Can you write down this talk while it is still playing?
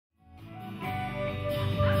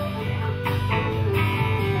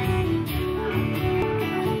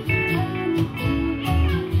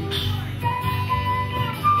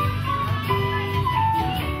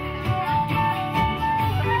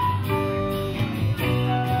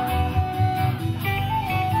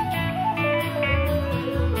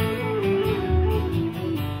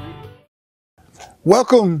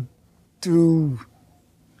Welcome to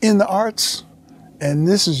In the Arts, and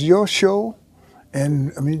this is your show,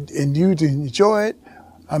 and you to enjoy it.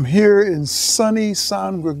 I'm here in sunny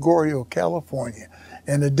San Gregorio, California,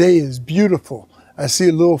 and the day is beautiful. I see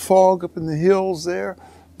a little fog up in the hills there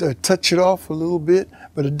to touch it off a little bit,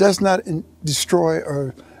 but it does not destroy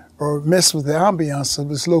or mess with the ambiance of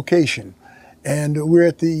this location. And we're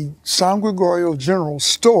at the San Gregorio General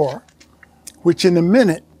Store, which in a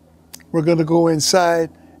minute we're going to go inside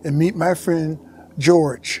and meet my friend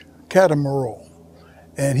George Claddagh,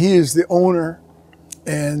 and he is the owner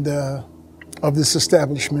and of this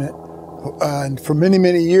establishment. And for many,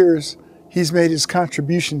 many years, he's made his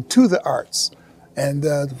contribution to the arts, and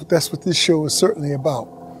that's what this show is certainly about.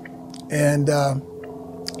 And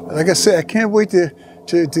like I said, I can't wait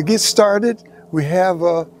to get started. We have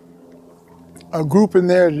a group in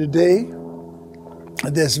there today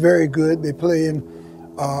that's very good. They play in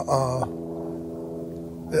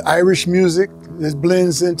Irish music that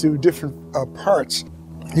blends into different parts.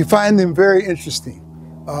 You find them very interesting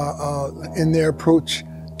in their approach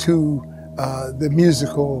to the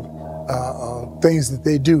musical things that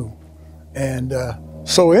they do. And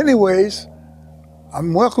so anyways,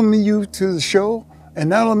 I'm welcoming you to the show. And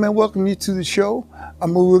not only am I welcoming you to the show,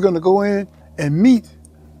 we're going to go in and meet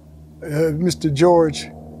Mr. George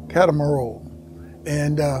Claddagh.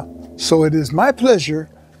 And so it is my pleasure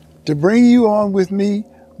to bring you on with me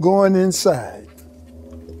going inside.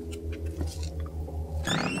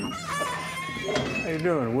 How you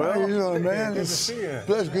doing, Will? How you doing, man? Good to see you.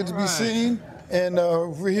 Pleasure, good to be seen. And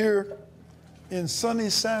we're here in sunny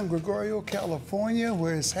San Gregorio, California,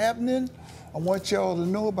 where it's happening. I want y'all to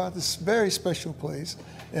know about this very special place.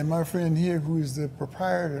 And my friend here, who is the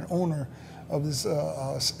proprietor and owner of this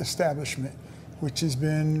establishment, which has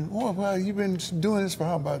been, well, you've been doing this for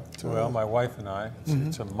how about? Well, my wife and I,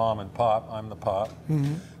 it's a mom and pop, I'm the pop.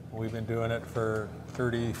 We've been doing it for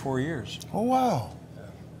 34 years. Oh, wow.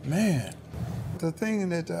 Yeah. Man. The thing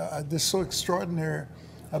that is so extraordinary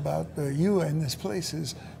about you and this place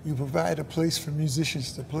is you provide a place for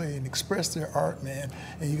musicians to play and express their art, man,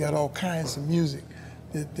 and you got all kinds of music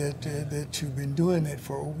that you've been doing it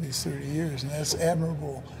for over these 30 years, and that's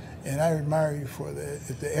admirable. And I admire you for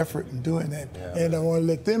the effort in doing that. Yeah. And I want to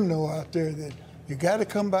let them know out there that you got to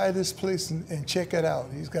come by this place and check it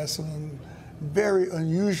out. He's got some very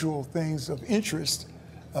unusual things of interest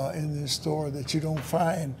in this store that you don't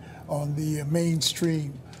find on the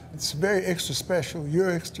mainstream. It's very extra special.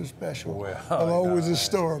 You're extra special, well, along with the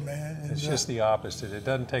store, man. And it's just the opposite. It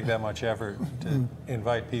doesn't take that much effort to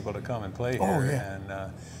invite people to come and play here. Oh, yeah.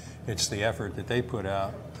 And it's the effort that they put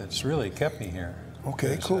out that's really kept me here.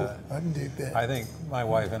 Okay, cool. I can dig that. I think my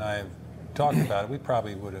wife and I have talked about it. We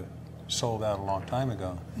probably would have sold out a long time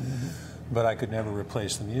ago, but I could never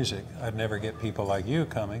replace the music. I'd never get people like you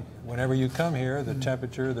coming. Whenever you come here, the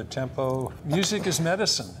temperature, the tempo, music is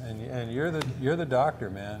medicine, and you're the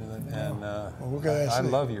doctor, man. And I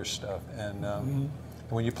love your stuff. And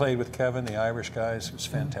when you played with Kevin, the Irish guys, it was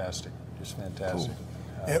fantastic, just fantastic.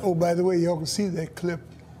 Cool. And, oh, by the way, y'all can see that clip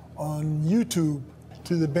on YouTube.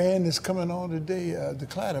 To the band that's coming on today, the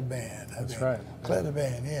Claddagh Band. That's right. Claddagh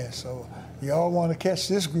Band, yeah. So y'all want to catch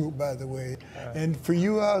this group, by the way. And for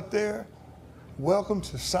you out there, welcome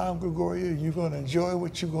to San Gregorio. You're going to enjoy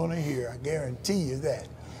what you're going to hear. I guarantee you that.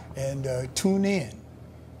 And tune in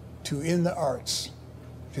to In the Arts,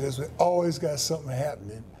 because we always got something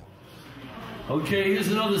happening. Okay, here's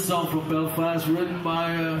another song from Belfast written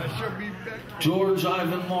by George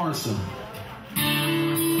Ivan Morrison.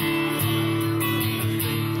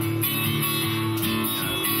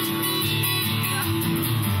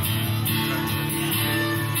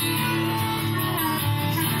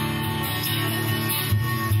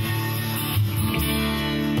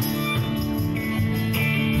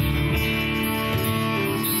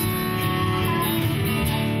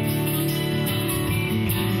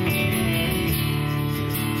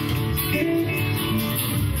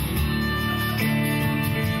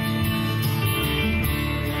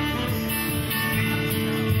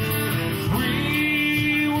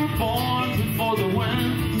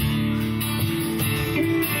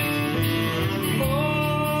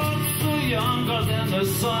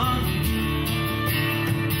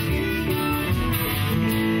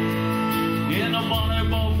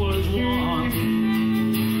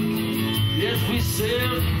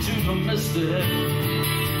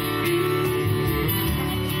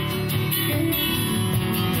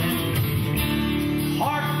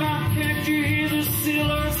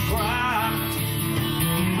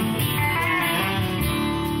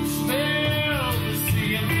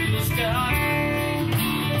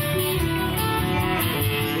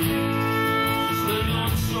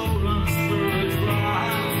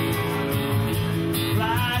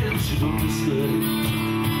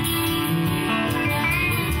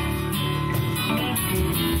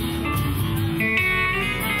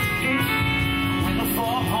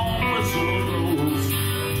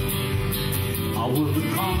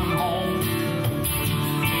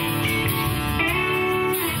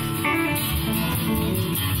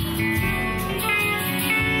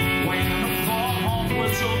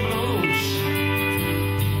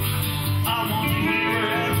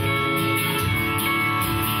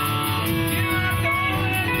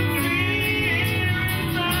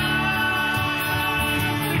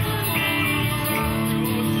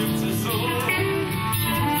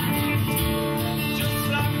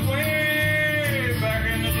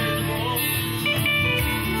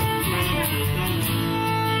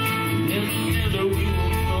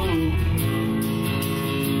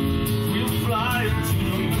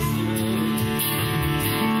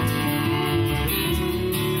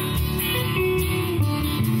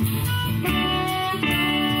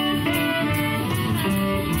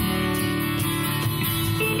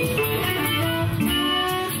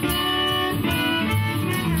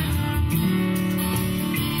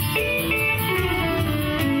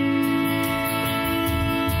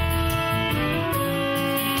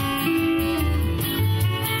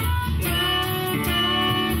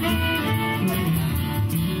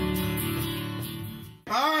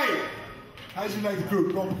 nice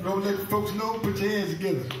group. Don't let the folks know. Put your hands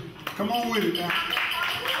together. Come on with it now.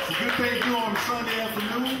 It's a good thing to do on a Sunday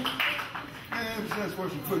afternoon. And that's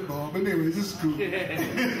watching football. But anyways, this is cool. But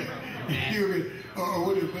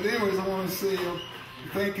anyways, I want to say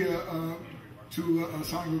thank you to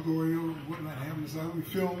San Gregorio and whatnot having us out. We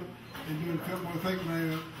filmed and doing the film. I want to thank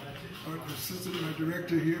my assistant, my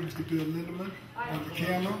director here, Mr. Bill Lindemann, on the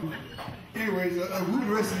camera. Anyways, who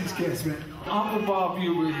the rest of these cats, man? Uncle Bob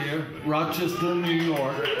Huber here, Rochester, New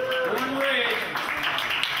York.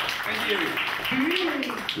 Thank you.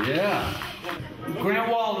 Yeah. Grant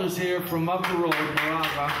Walters here from up the road,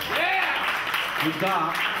 Moraga. Yeah. The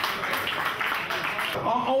Doc.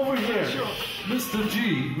 Over here,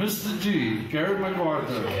 Mr. G, Gary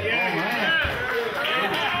MacArthur. Yeah. Oh,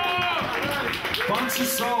 man. Bunch of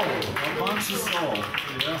soul.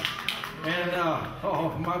 Yeah. And,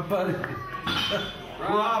 my buddy,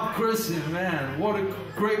 Rob Christian, man, what a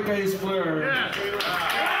great bass player.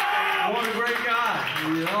 Yeah. What a great guy,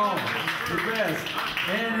 you know, the best.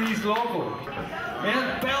 And he's local.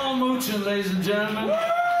 And Bell Moochin, ladies and gentlemen.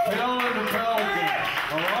 Bell and the Pelican.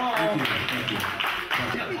 Hello. Thank you.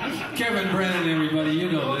 Kevin Brennan, everybody,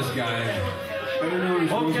 you know this guy.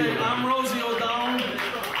 Okay, I'm Rosie O'Donnell.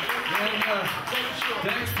 And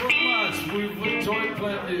thanks very much. We've enjoyed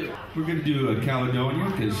playing you. We're going to do a Caledonia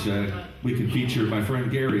because we can feature my friend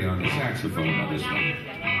Gary on the saxophone on this one.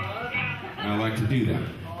 And I like to do that.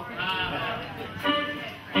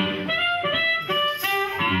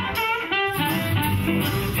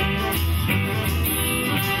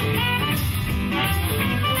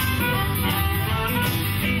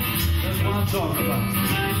 That's what I'm talking about.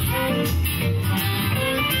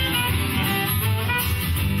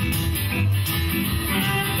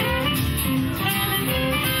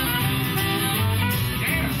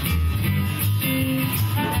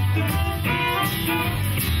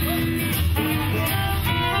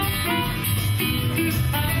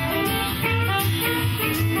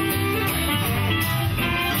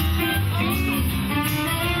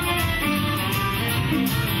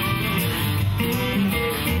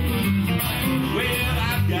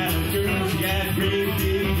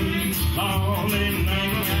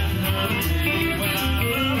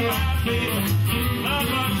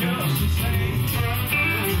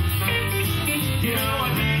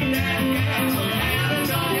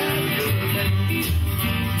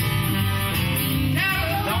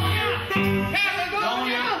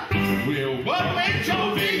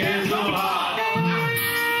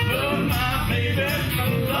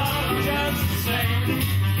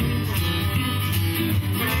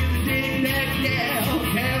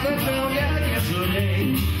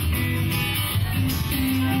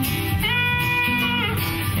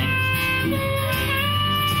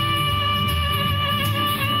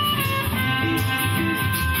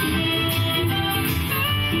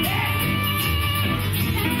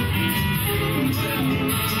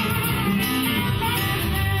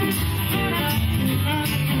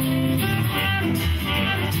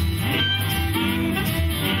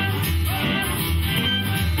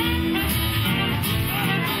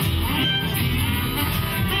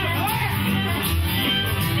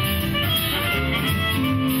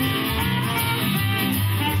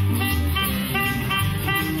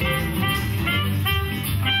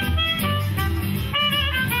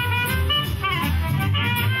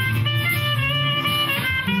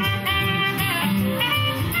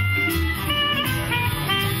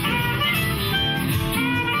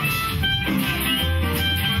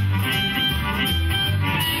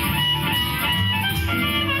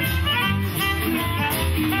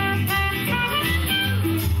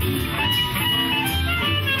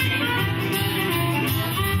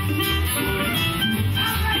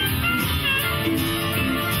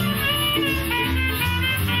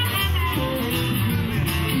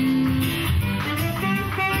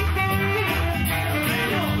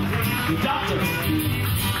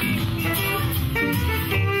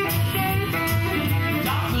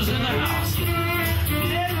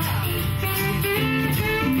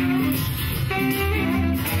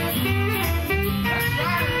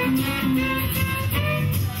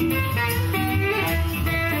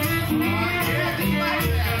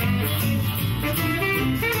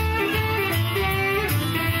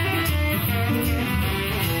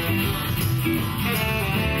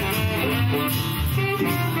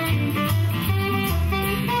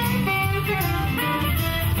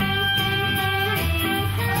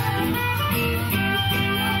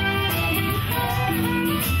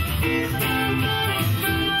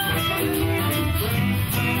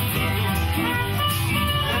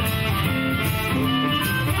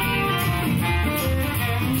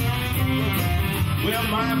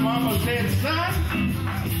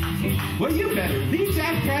 Well, you better leave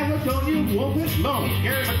that Caledonia woman alone,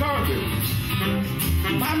 Gary McArthur.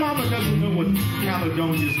 My mama doesn't know what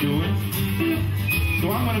Caledonia's doing.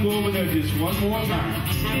 So I'm going to go over there just one more time.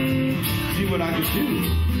 See what I can do.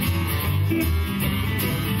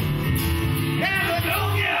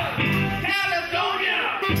 Caledonia! Caledonia!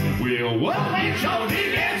 Well, what makes your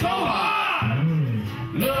dick get so hard?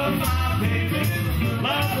 Love my baby,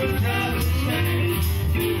 love her just the same.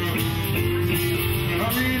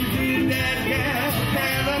 I'm really that gal,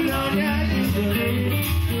 Caledonia is the name.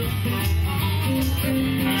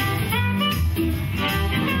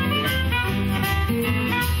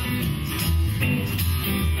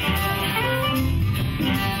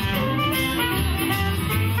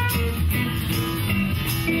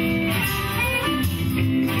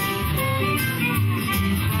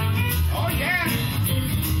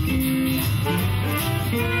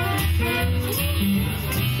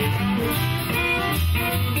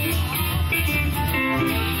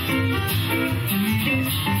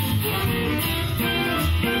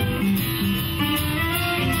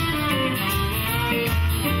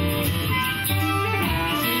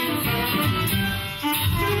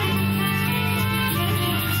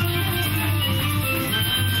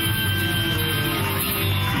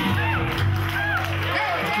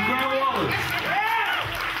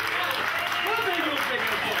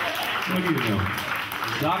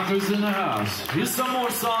 Doctors in the house. Here's some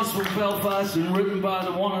more songs from Belfast and written by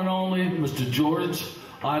the one and only Mr. George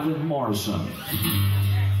Ivan Morrison.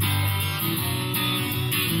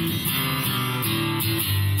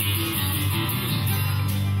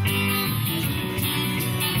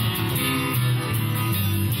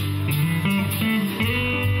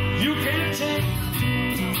 You can't take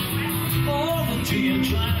all the tea in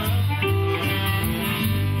China.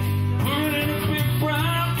 Put it in a big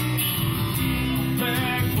brown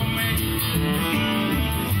bag for me.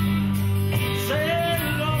 Sail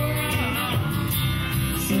it all around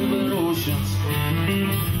 7 oceans.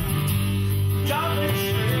 Drop it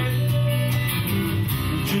straight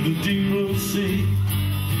to the deep blue sea.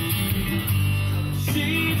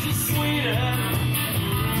 Seas are sweeter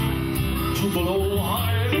to below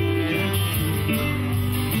 100.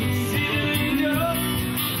 See the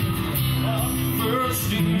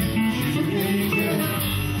thirsty.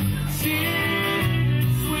 See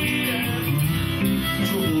sweeter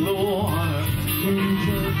to below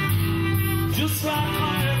 100. Just like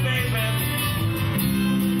honey, baby,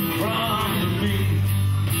 from the beat.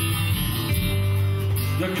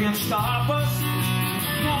 They can't stop us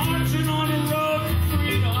marching on the road to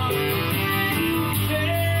freedom.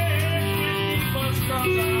 Cause our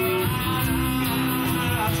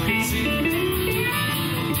eyes can see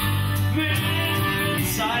men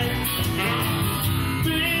inside,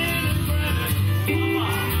 men in front, come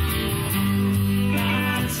on,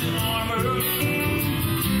 knights in armor,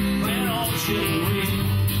 when all chivalry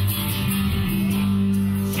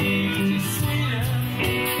seems sweeter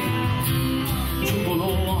to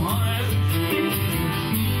below 100.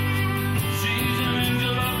 She's an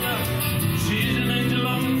angel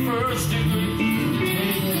of the first degree.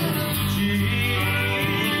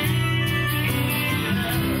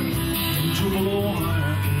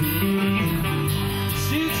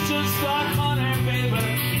 She's just like honey, baby,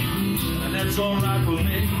 and that's alright with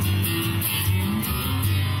me.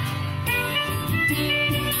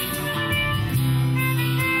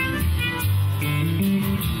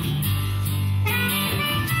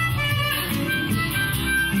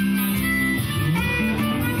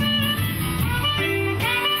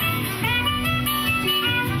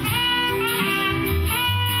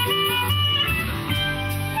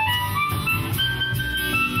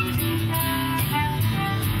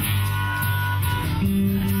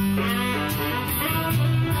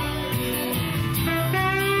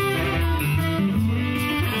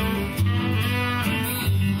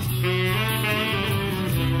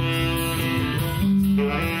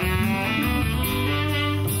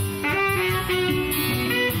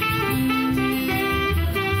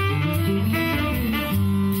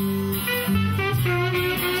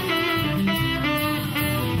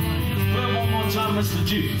 Mr.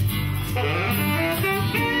 G.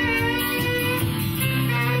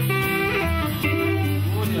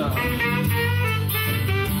 Oh, yeah.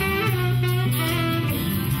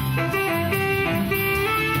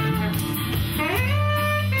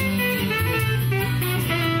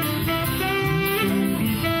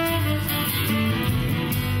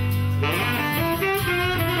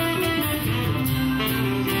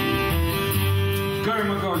 Gary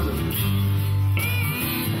McArthur.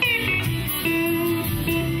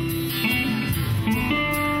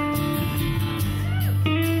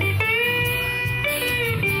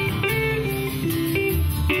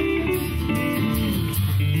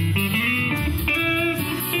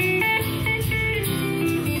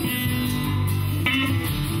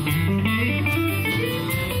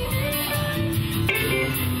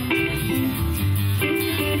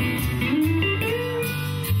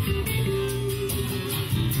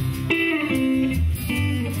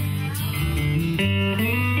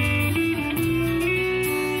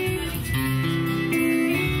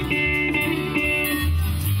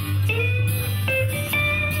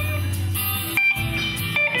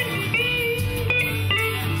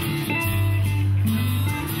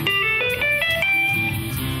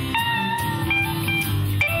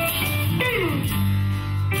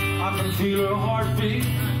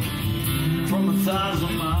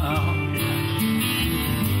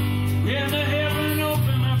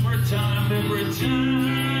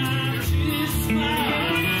 time she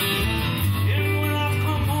smiles. And when I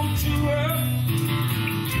come home to her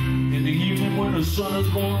in the evening when the sun is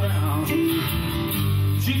going down,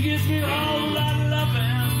 she gives me all that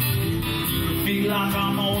loving, feel like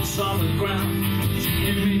I'm on solid ground. She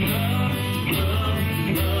gives me love, love,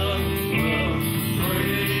 love, love,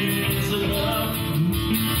 crazy love.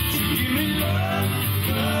 She gives me love,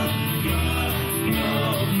 love, love,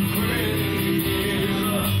 love, crazy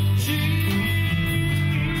love. She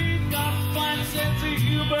got a fine sense of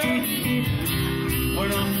humor when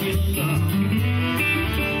I'm feeling down.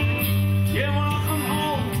 Yeah, when I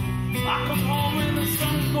come home and the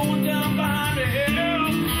sun's going down behind the hill,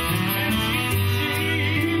 and she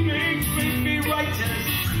makes me feel righteous.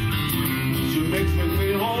 She makes me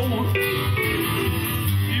feel whole.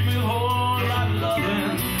 Give me a whole lot of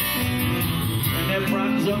loving, and that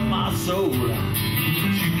brightens up my soul.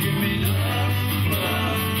 She give me love,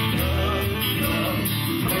 love, love, love,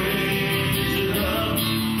 crazy love.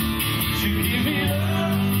 She give me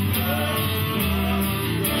love, love,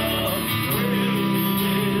 love, love, crazy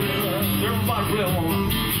love. Everybody play one.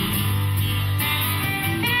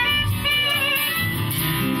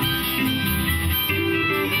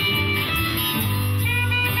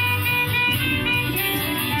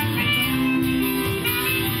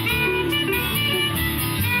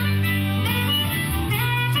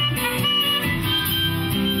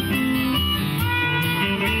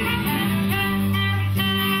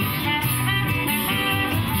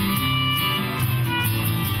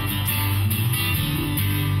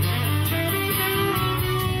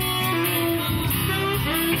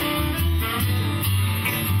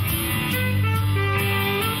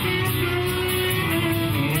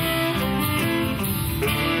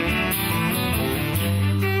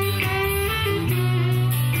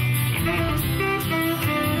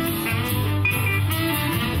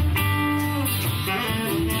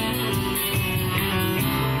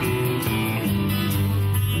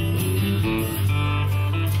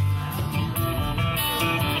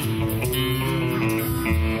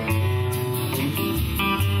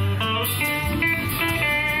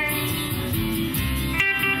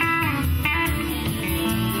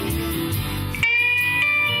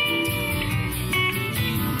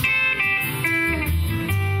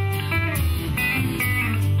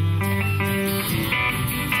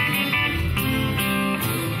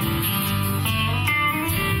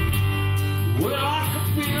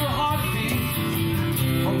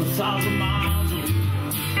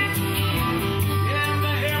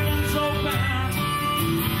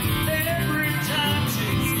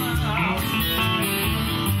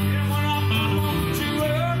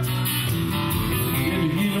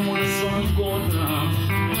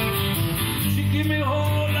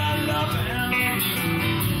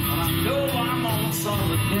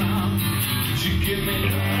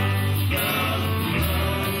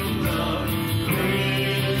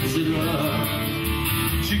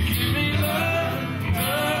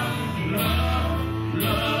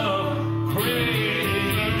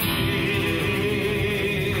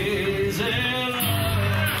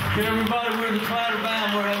 Everybody, we're in the Claddagh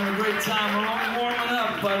band. We're having a great time. We're only warming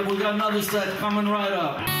up, but we got another set coming right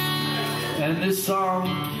up. And this song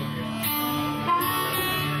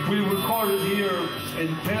we recorded here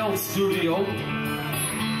in Pale Studio,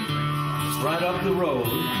 right up the road.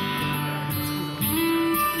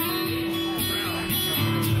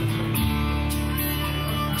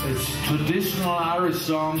 It's traditional Irish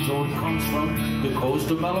song, so it comes from the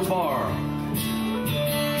coast of Malabar.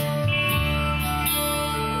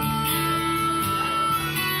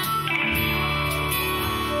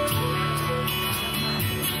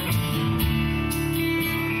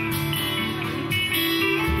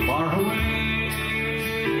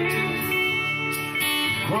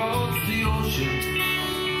 Across the ocean,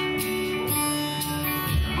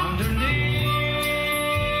 underneath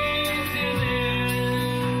the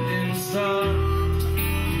Indian sun,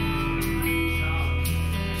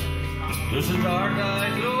 there's a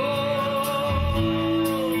dark-eyed glow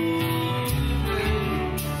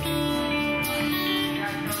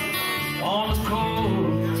on the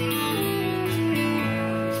coast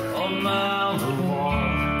of Malabar.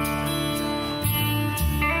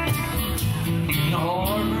 In the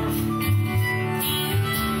harbor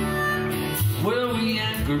where we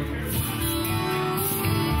anchored,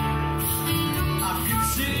 I could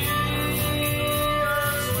see her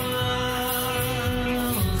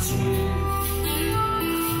smile sweet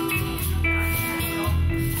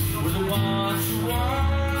with a watch of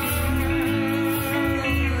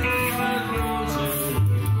white roses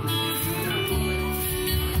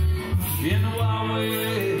in the wild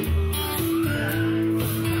way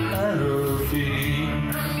at her feet.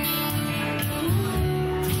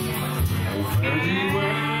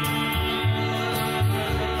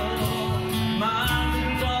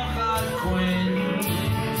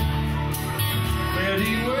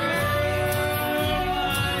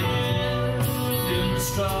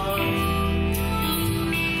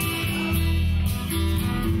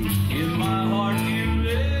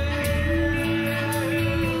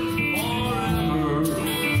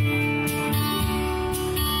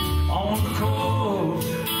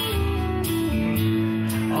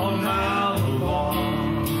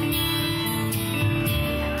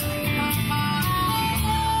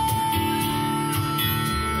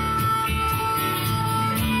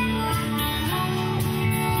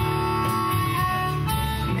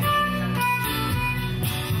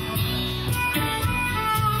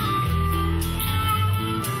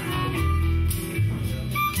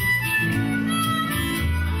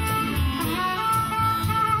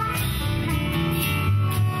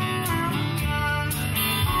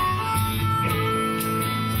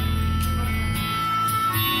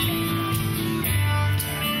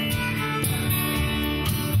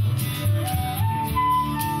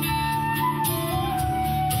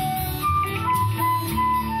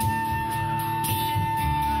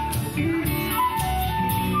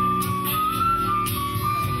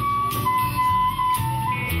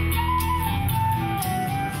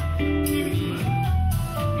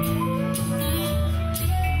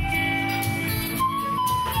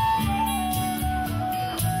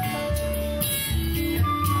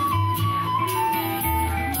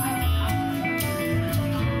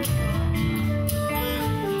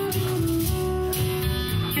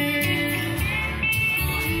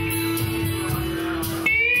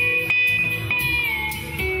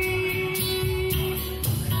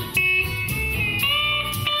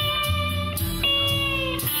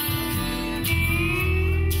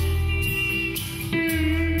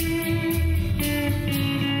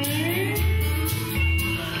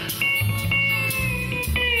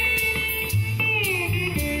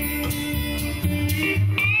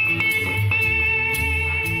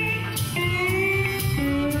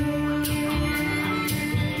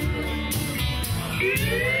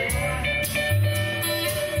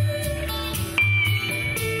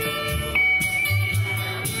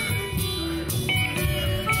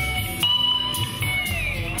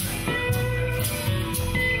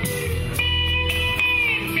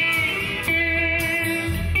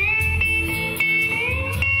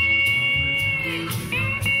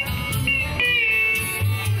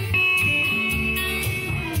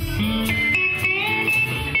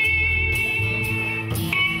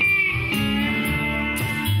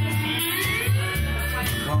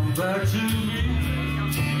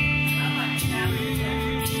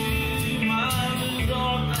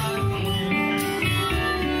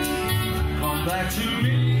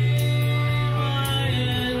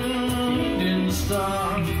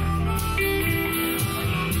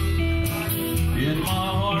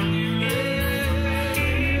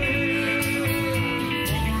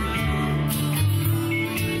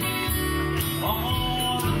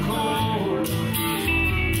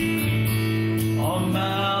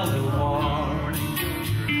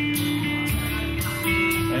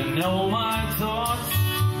 know my thoughts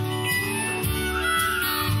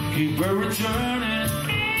keep her returning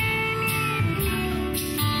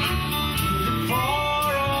to the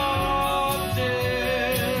far off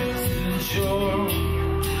distant shore,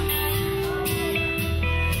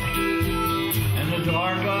 and the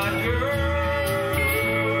dark-eyed girl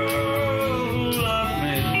who loved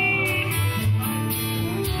me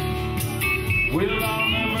will I'll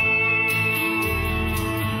never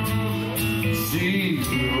see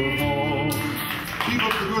her more. Keep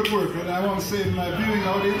up the good work, and I want to say to my viewing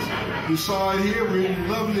audience, you saw it here, we're in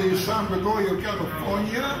lovely San Gregorio,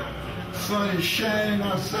 California. Sun is shining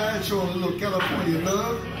outside, showing a little California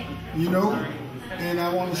love, you know. And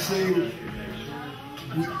I want to say,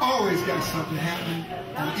 we always got something happening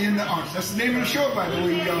In the Arts. That's the name of the show, by the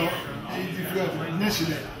way, y'all. You forgot to mention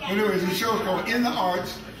that. Anyways, the show is called In the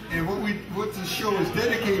Arts, and what the show is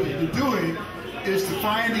dedicated to doing is to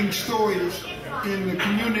finding stories in the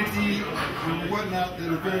community and whatnot that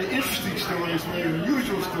are very interesting stories, very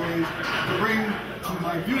unusual stories, to bring to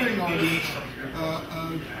my viewing audience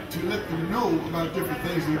to let them know about different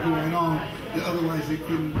things that are going on that otherwise they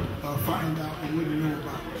couldn't find out or wouldn't know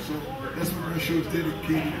about. So that's what my show is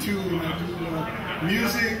dedicated to. And I do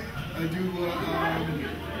music, I do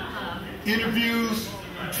interviews,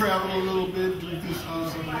 travel a little bit, do this.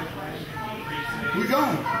 We're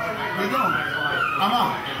gone. I'm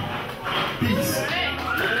out. Peace.